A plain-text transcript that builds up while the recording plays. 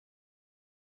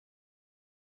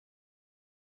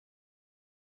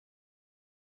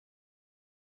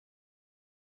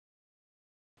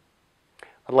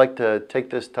I'd like to take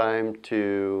this time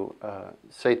to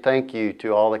say thank you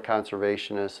to all the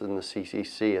conservationists in the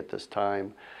CCC at this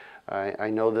time. I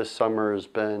know this summer has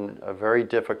been a very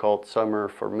difficult summer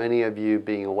for many of you,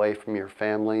 being away from your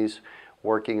families,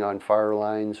 working on fire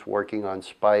lines, working on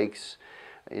spikes,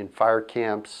 in fire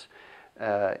camps.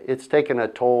 It's taken a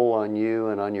toll on you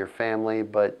and on your family,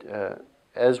 but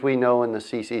as we know in the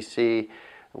CCC,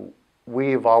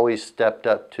 we've always stepped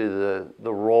up to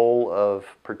the role of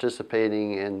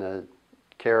participating in the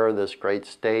care of this great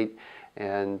state,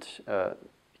 and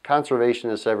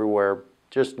conservationists everywhere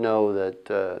just know that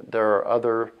there are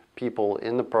other people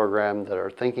in the program that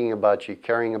are thinking about you,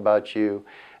 caring about you,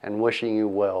 and wishing you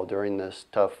well during this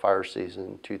tough fire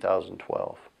season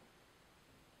 2012.